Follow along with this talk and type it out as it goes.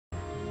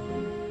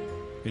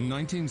In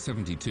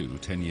 1972,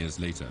 10 years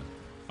later,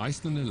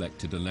 Iceland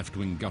elected a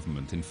left-wing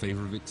government in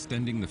favor of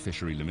extending the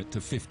fishery limit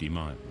to 50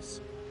 miles.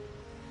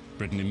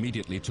 Britain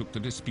immediately took the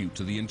dispute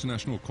to the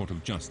International Court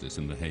of Justice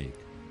in The Hague,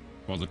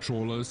 while the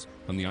trawlers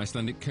and the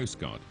Icelandic Coast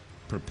Guard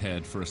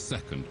prepared for a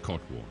second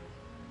cod war.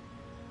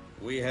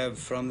 We have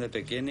from the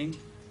beginning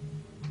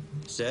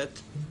said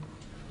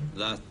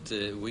that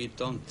we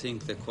don't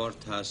think the court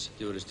has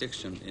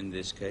jurisdiction in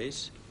this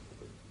case,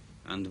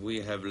 and we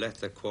have let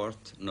the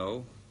court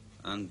know,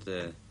 and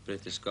the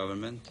British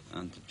government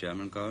and the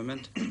German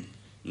government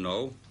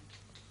know,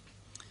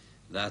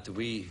 that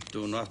we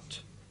do not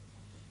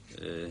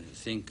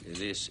think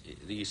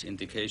these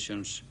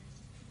indications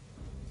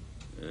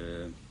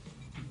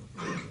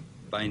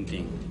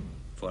binding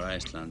for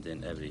Iceland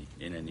in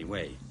any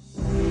way.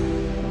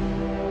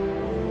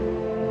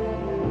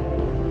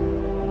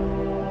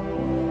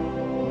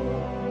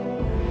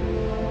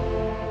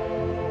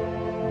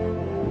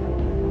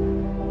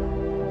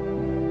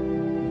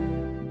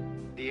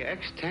 The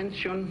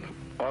extension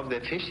of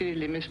the fishery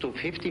limits to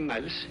 50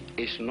 miles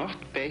is not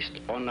based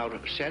on our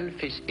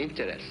selfish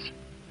interests,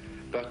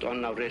 but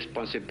on our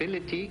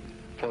responsibility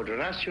for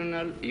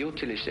rational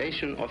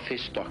utilization of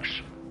fish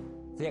stocks.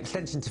 The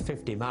extension to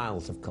 50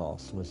 miles, of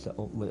course,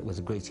 was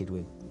greeted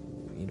with,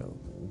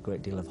 a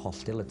great deal of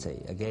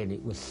hostility. Again,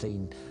 it was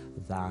seen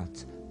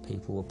that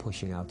people were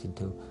pushing out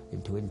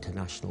into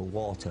international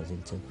waters,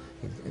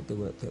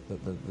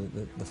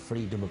 the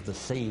freedom of the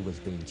sea was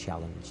being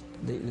challenged.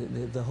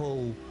 The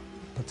whole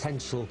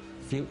potential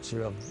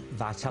future of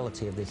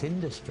vitality of this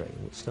industry,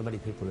 which so many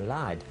people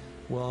relied,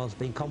 was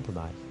being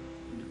compromised.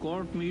 The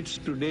court meets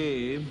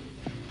today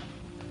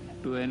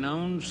to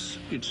announce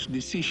its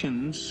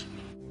decisions.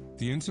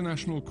 The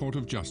International Court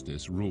of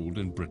Justice ruled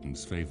in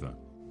Britain's favor.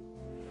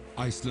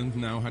 Iceland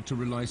now had to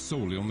rely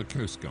solely on the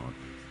Coast Guard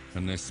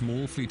and their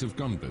small fleet of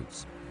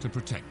gunboats to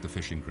protect the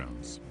fishing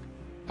grounds.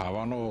 Það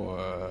var nú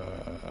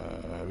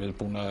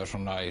viðbúnaður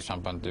svona í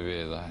sambandi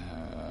við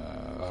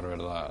var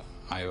verið að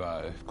æfa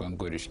upp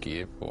göngur í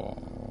skip og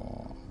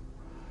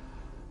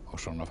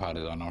svona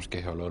farið á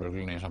námskeið hjá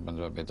lögreglunni í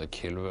sambandi við að beita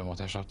kylfum og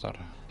þess háttar.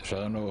 Þau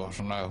sögðu nú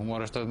svona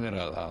húmorastöðnir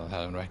að það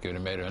hefði nú ekki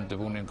verið meiri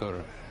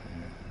undirbúningur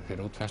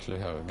fyrir útfærslu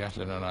hjá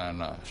gæslununa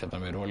en að setja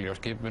meiri olíu á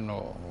skipin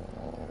og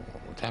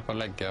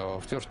tepparleggja á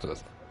stjórnstöð.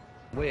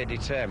 We're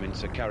determined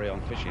to carry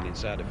on fishing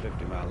inside of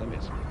 50-mile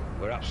limits.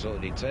 We're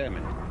absolutely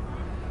determined.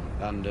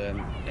 And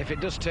if it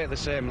does take the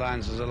same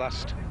lines as the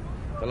last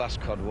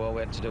cod war,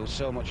 we had to do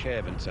so much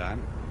haven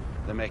time.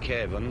 They make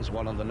havens,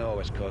 one on the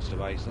northwest coast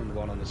of Iceland,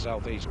 one on the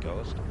southeast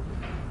coast.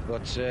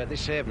 But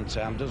this haven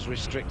time does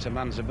restrict a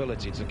man's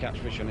ability to catch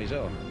fish on his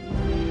own.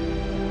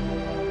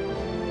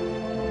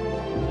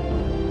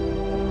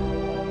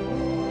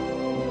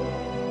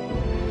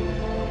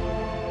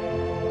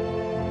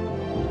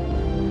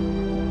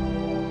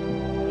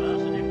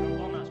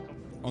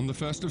 On the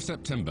 1st of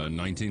September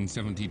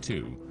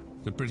 1972,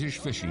 the British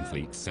fishing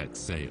fleet set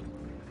sail.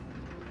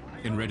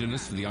 In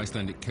readiness for the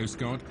Icelandic Coast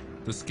Guard,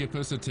 the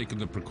skippers had taken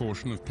the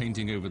precaution of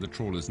painting over the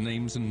trawlers'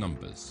 names and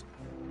numbers.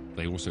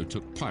 They also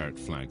took pirate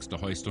flags to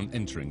hoist on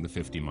entering the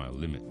 50-mile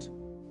limit.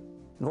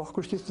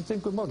 Nokkur skipti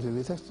engu máli,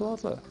 við þekktum það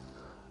alla.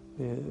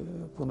 Við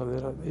erum búin að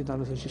vera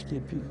innan þessi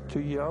skip í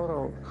 20 ára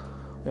og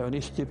ef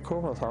nýtt skip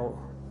koma þá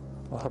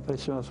var það bara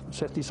sem að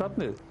setja í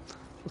safnið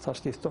og það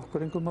skipti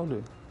okkur engu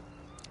máli.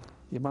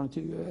 Ég man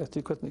ekki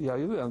eftir hvernig,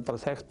 en bara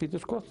þekkt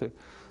Peter Scott,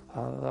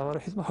 það var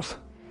ekkert mál.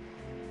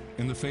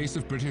 In the face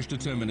of British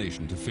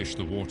determination to fish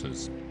the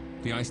waters,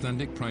 the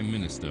Icelandic Prime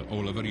Minister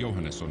Ólafur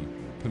Jóhannesson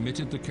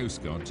permitted the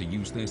Coast Guard to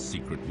use their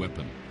secret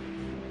weapon,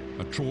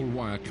 a trawl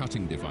wire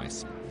cutting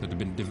device that had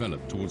been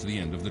developed towards the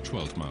end of the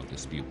 12-mile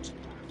dispute.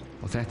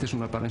 Og þetta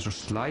svona bara eins og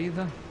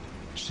slæða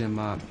sem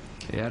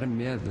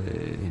með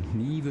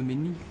hnífum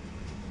inni.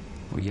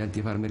 Og ég held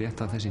ég fari með rétt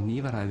að þessi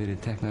hnífar hafi verið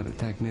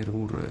teknir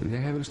úr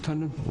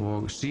vegheimilistönnum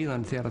og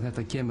síðan þegar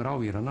þetta kemur á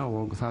vírana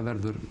og það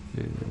verður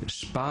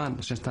span,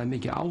 semst það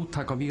mikið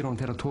átak á vírunum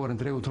þegar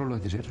togurinn dregur trólu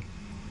eftir sér,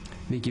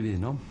 mikið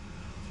viðnám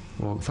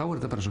og þá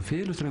þetta bara svo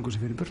fiðlustrengur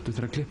sem fyrir burtu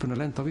þegar klippurna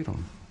lenda á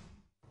vírunum.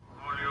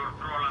 All your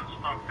trawlers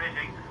stop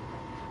fishing,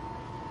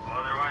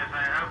 otherwise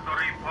I have to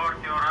report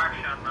your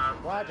action.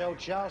 Whitehall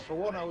Charles for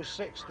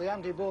 106, the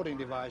anti-boarding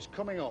device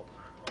coming up.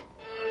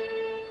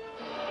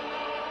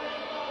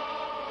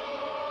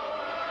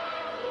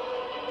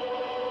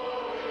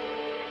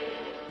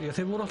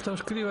 Þeir voru alltaf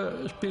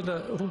að spila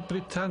Rúl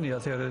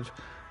Britannia þegar þeir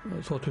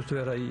þóttust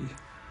vera í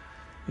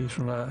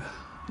svona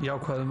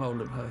jákvæðum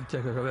málum. Það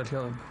gekk eitthvað vel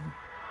hjá þeim.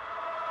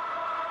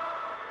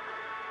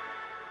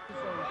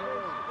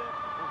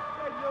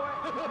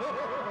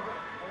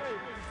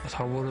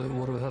 Þá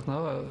voru við þarna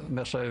að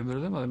messa yfir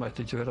þeim að þeir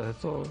mætti ekki vera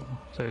þetta og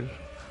þeir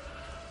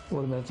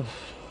voru með þetta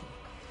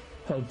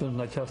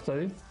hefðbundna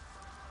kjaftæði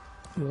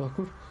við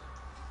okkur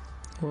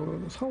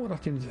og þá var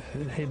ekki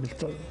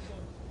heimilt að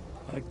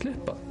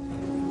klippa.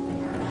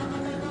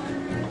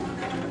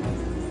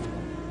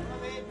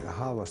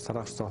 Hafa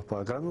strax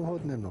stoppað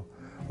grammófóninn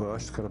og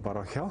öskra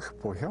bara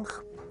hjálp og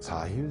hjálp.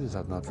 Það hýði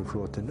þarna allir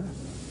flotinu.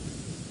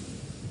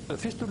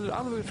 Fyrstur er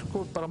alveg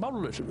sko bara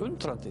mállaus,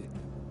 undrandi.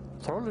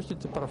 Þráðlaust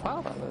ekki bara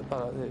fara,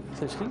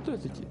 þeir skildu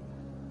þetta ekki.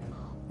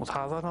 Og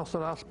það var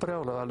náttúrulega allt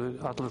brjálað,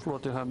 allur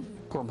flotinn hann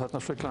kom þarna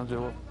sveglandi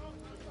og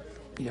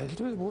ég held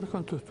við voru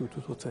eitthvað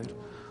 20-22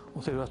 og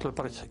þeir ætluðu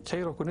bara að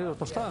keyra okkur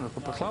niður á staðinu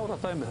og bara klára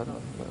dæmi þarna.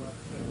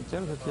 Við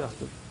gerum þetta í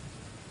aftur.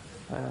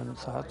 En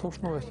það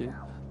tókst nú ekki.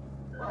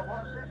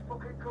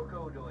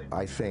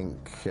 I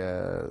think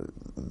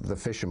the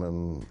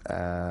fishermen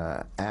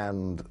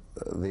and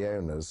the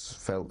owners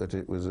felt that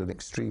it was an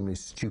extremely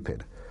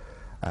stupid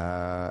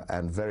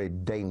and very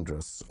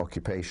dangerous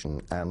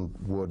occupation and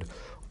would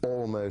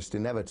almost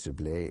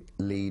inevitably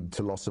lead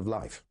to loss of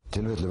life.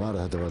 Tilfelli var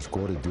að þetta var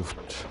skorið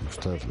djúpt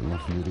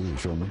langt niður í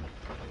sjónum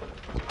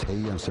og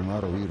teygjan sem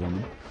var á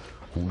vírunum,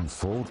 hún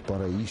fór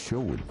bara í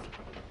sjóinn.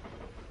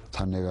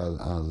 Þannig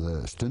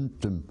að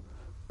stundum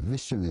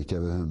vissum við ekki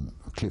að við höfum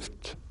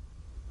klippt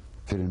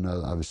fyrir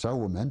að við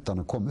sáum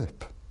endan að koma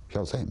upp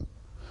hjá þeim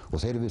og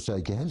þeir vissi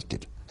ekki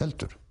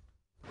heldur.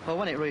 Well,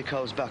 when it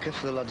recoils back,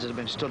 if the lads had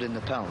been stood in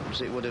the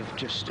palms, it would have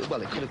just,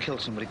 well, it could have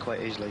killed somebody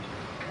quite easily.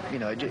 You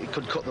know, it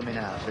could cut them in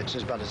half, it's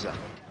as bad as that.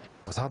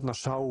 Og þarna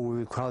sáum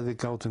við hvað við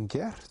gátum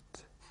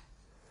gert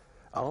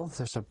án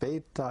þess að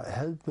beita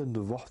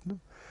hefðbundnu vopnum,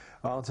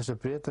 án þess að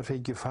Bretar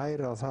fengi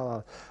færi á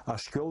það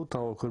að skjóta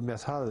okkur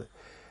með það,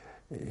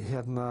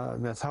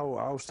 með þá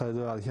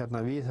ástæðu að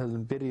við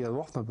hefðum byrjað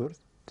vopnaburð.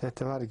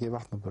 Þetta var ekki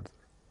vopnaburð.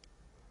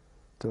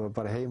 Þetta var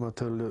bara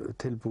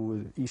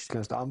heimatilbúið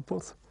íslenskt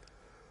amboð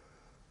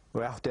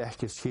og átti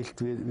ekkert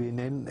skylt við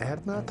neinn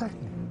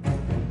hernaðartækni.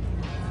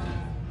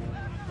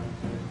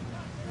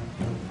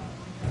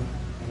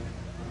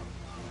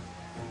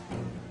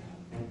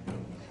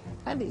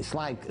 And it's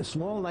like a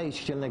small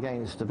nation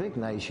against a big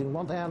nation,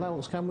 what the hell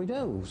else can we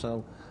do?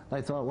 So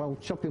they thought, well,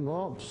 chuck him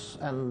ropes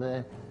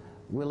and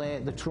we'll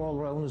hit the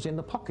trawler owners in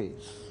the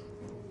pockets.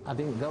 I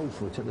didn't go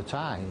for it at the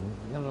time,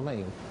 you know what I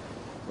mean?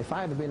 If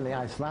I'd have been the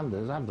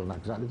Icelanders, I'd done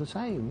exactly the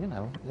same, you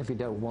know. If you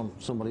don't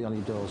want somebody on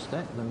your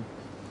doorstep, then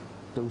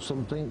do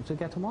something to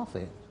get them off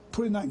it.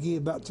 Putting that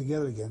gear back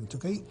together again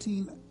took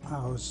 18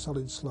 hours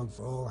solid slog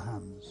for all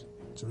hands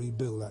to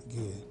rebuild that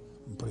gear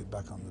and put it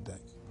back on the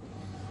deck.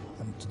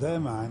 And to their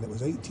mind, it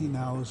was 18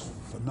 hours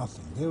for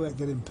nothing. They weren't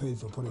getting paid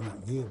for putting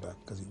that gear back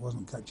because it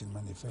wasn't catching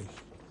many fish.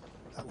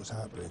 That was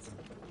heartbreaking,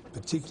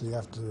 particularly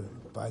after,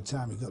 by the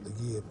time he got the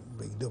gear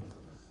rigged up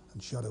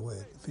and shot away,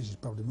 the fish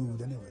had probably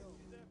moved anyway.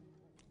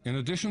 In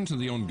addition to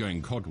the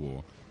ongoing cod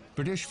war,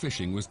 British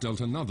fishing was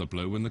dealt another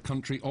blow when the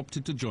country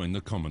opted to join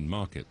the common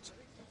market.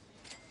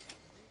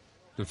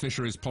 The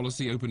fisheries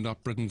policy opened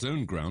up Britain's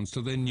own grounds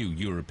to their new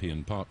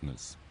European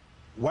partners.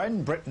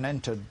 When Britain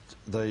entered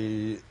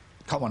the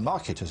common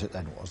market, as it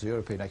then was, the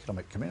European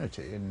Economic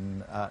Community, in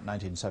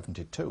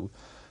 1972,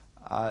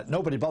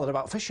 nobody bothered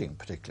about fishing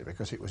particularly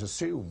because it was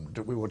assumed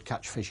that we would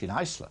catch fish in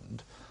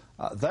Iceland.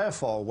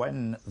 Therefore,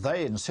 when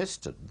they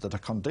insisted that a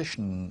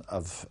condition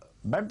of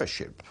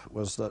membership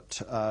was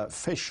that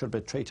fish should be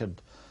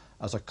treated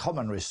as a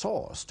common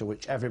resource to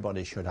which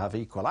everybody should have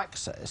equal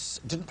access,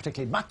 it didn't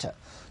particularly matter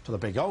to the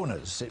big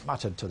owners, it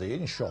mattered to the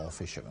inshore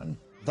fishermen.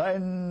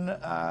 Then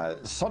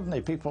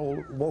suddenly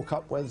people woke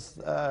up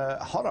with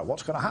horror,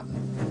 what's going to happen?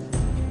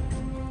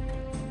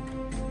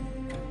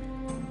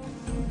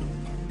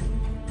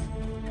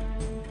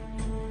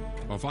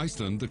 Off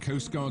Iceland, the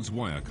Coast Guard's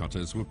wire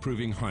cutters were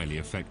proving highly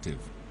effective.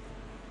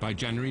 By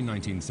January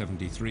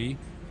 1973,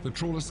 the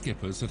trawler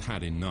skippers had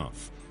had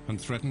enough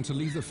and threatened to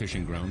leave the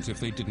fishing grounds if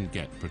they didn't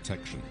get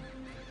protection.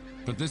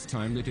 But this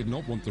time they did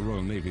not want the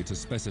Royal Navy to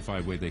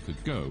specify where they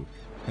could go.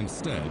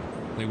 Instead,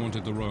 they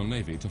wanted the Royal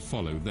Navy to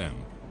follow them.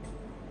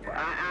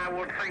 I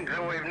would think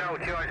that we've no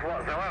choice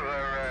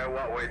whatsoever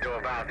what we do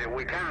about it.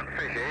 We can't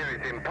fish here,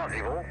 it's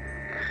impossible.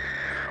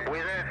 We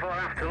therefore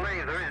have to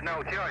leave, there is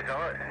no choice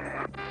of it.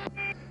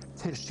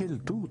 Þeir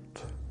sigldu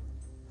út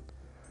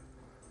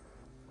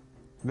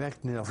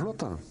megnið af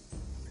flotanum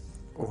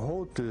og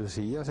hótuðu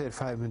því að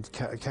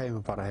þeir kæmu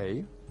bara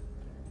heim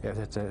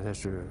ef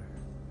þessu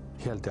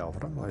héldi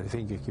áfram og þeir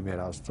fengi ekki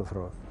meira aðstoð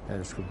frá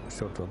enskum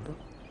stjórnvöldum.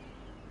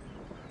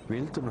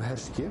 Vildu nú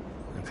herskip,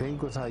 en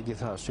fengu það ekki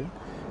það sinn,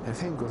 en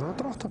fengu það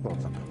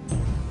dráttarbátana.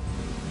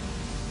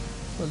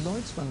 Well,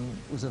 Lloydsman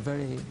was a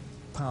very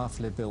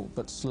powerfully built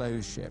but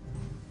slow ship.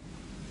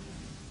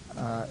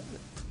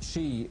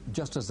 She,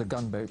 just as the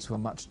gunboats were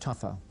much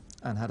tougher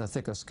and had a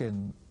thicker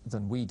skin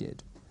than we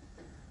did,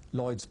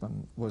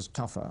 Lloydsman was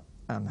tougher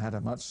and had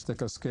a much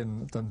thicker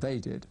skin than they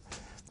did.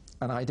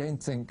 And I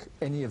don't think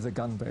any of the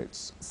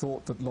gunboats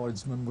thought that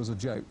Lloydsman was a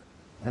joke.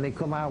 And they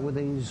come out with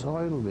these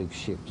oil rig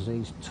ships,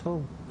 these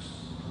tugs.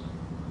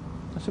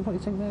 I said, what do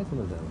you think they're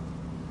going to do?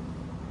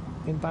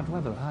 In bad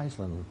weather at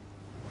Iceland.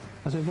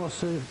 I said, what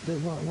speed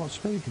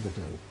do they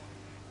do?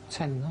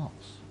 10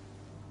 knots.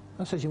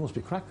 I said, you must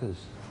be crackers.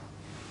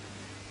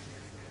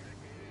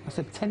 I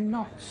said, 10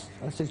 knots.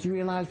 I said, do you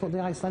realise what the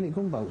Icelandic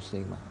gunboats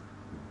steam at?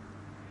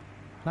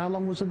 How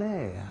long was it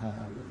there?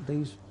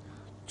 These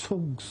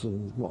tugs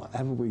and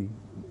whatever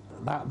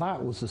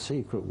that was the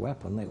secret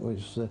weapon. It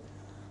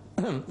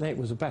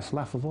was the best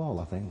laugh of all,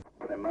 I think.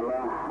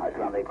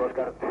 Icelandic Coast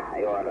Guard.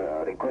 You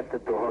are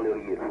requested to hold your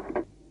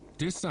gear.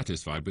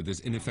 Dissatisfied with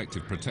this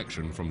ineffective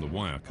protection from the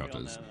wire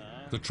cutters,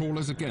 the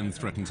trawlers again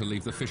threatened to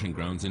leave the fishing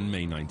grounds in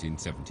May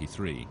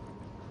 1973.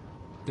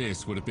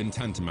 This would have been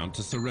tantamount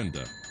to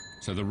surrender,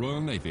 so the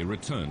Royal Navy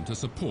returned to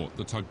support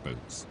the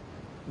tugboats.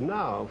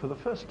 Now, for the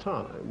first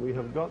time, we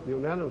have got the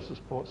unanimous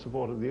support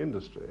of the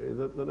industry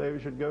that the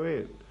Navy should go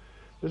in.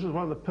 This was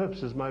one of the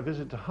purposes of my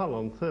visit to Hull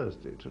on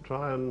Thursday, to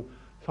try and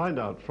find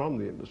out from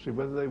the industry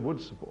whether they would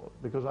support,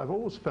 because I've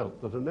always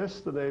felt that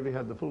unless the Navy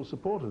had the full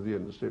support of the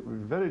industry, it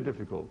would be very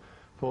difficult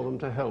for them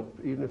to help,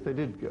 even if they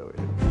did go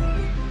in.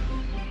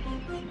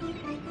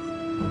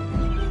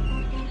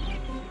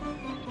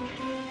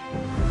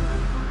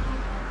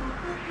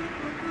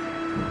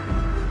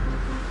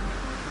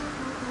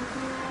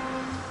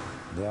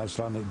 The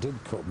Icelandic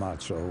did cut my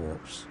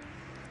trawl-ups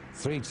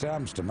 3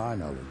 times to my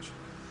knowledge.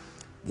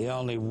 The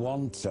only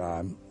one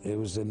time it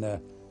was in a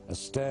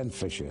stern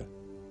fisher,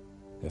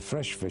 a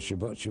fresh fisher,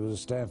 but she was a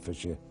stern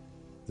fisher,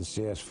 the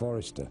CS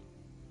Forester.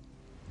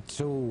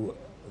 2,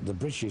 the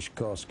British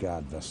Coast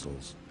Guard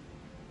vessels.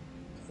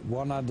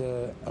 One had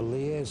a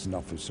liaison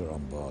officer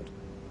on board,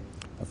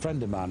 a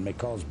friend of mine,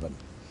 Mick Osborne.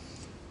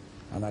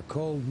 And I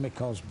called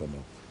Mick Osborne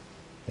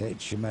up,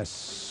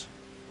 HMS,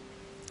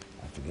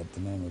 I forget the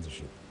name of the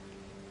ship.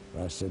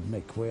 I said,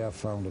 Mick, we have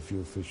found a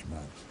few fish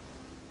marks.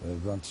 We're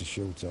going to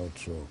shoot our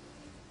trawl.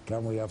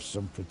 Can we have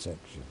some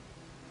protection?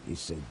 He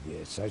said,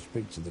 yes. I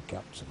speak to the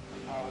captain.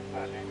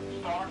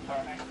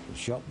 He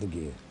shot the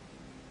gear.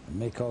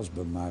 And Mick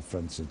Osborne, my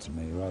friend, said to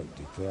me, right,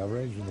 Dick, we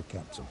arranged with the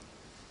captain.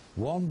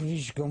 One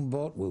British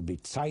gunboat will be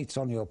tight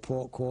on your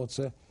port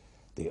quarter.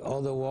 The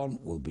other one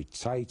will be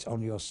tight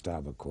on your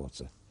starboard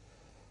quarter.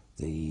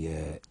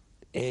 The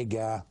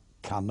Agar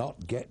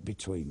cannot get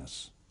between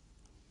us.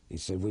 He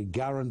said, we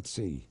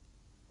guarantee.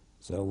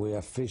 So we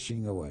are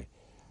fishing away.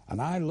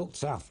 And I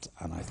looked aft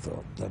and I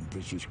thought, them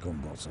British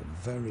gunboats are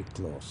very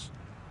close.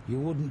 You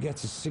wouldn't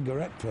get a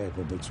cigarette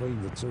paper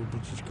between the 2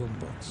 British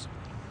gunboats.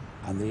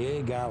 And the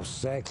Agar was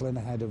circling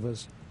ahead of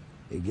us.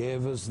 He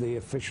gave us the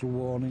official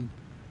warning.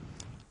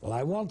 Well,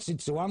 I wanted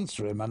to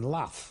answer him and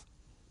laugh,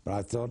 but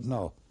I thought,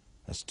 no,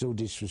 that's too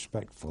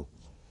disrespectful.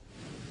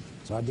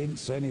 So I didn't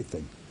say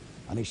anything.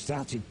 And he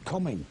started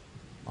coming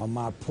on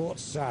my port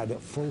side at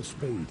full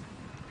speed.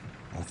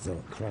 I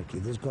thought, crikey,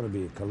 there's got to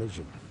be a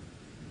collision.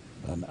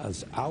 And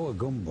as our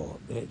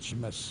gunboat,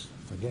 HMS,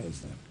 forget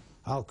his name,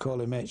 I'll call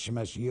him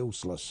HMS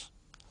Useless,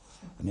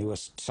 and he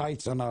was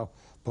tight on our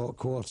port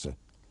quarter.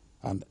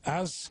 And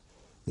as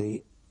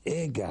the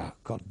Agar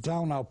got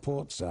down our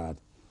port side,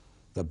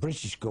 the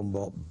British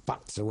gunboat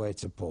backed away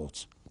to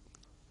port.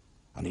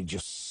 And he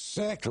just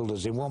circled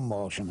us in one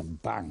motion,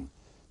 and bang,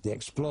 the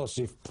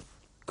explosive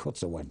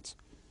cutter went.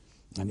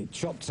 And it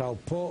chopped our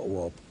port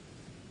warp.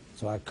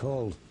 So I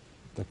called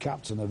the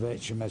captain of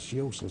HMS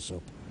Useless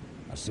up.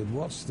 I said,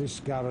 what's this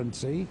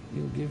guarantee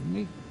you'll give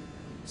me?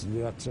 He said,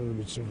 we are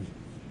terribly sorry.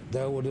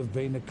 There would have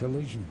been a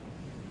collision.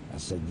 I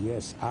said,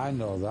 yes, I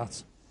know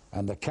that.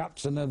 And the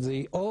captain of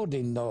the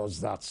Odin knows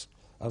that.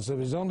 I said, it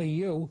was only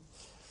you.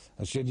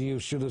 I said, you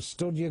should have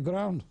stood your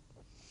ground.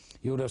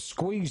 You would have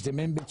squeezed him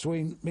in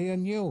between me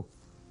and you.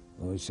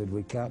 Oh, he said,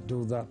 we can't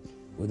do that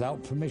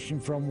without permission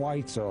from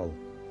Whitehall.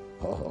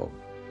 Oh.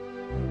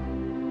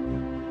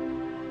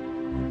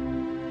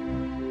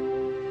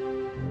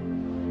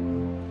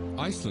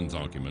 Iceland's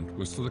argument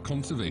was for the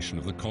conservation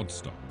of the cod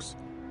stocks,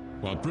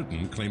 while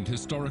Britain claimed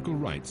historical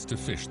rights to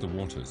fish the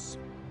waters.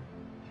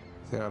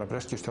 Þegar að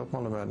breskir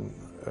stjórnmálamenn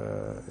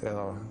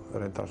eða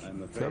reyndar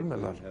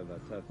fjölmiðlar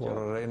voru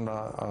að reyna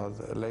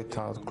að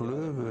leita að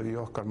glöfu í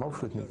okkar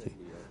málflutningi,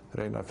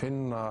 reyna að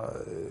finna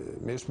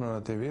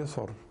mismunandi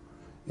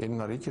viðhorf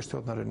innan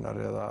ríkisstjórnarinnar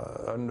eða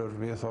önnur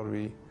viðhorf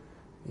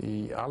í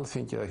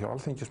alþingi eða hjá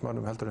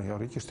alþingismönnum heldur en hjá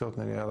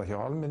ríkisstjórninni eða hjá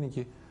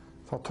almenningi,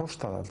 þá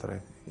tókst það aldrei.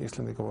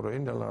 Íslendingar voru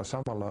innilega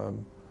sammála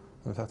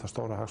þetta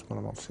stóra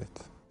hagsmunamál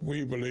sitt.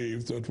 We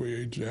believed that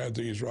we had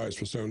these rights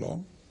for so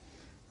long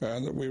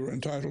and that we were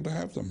entitled to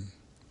have them.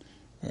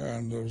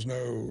 And there was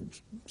no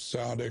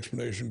sound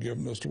explanation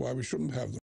given as to why we shouldn't have them.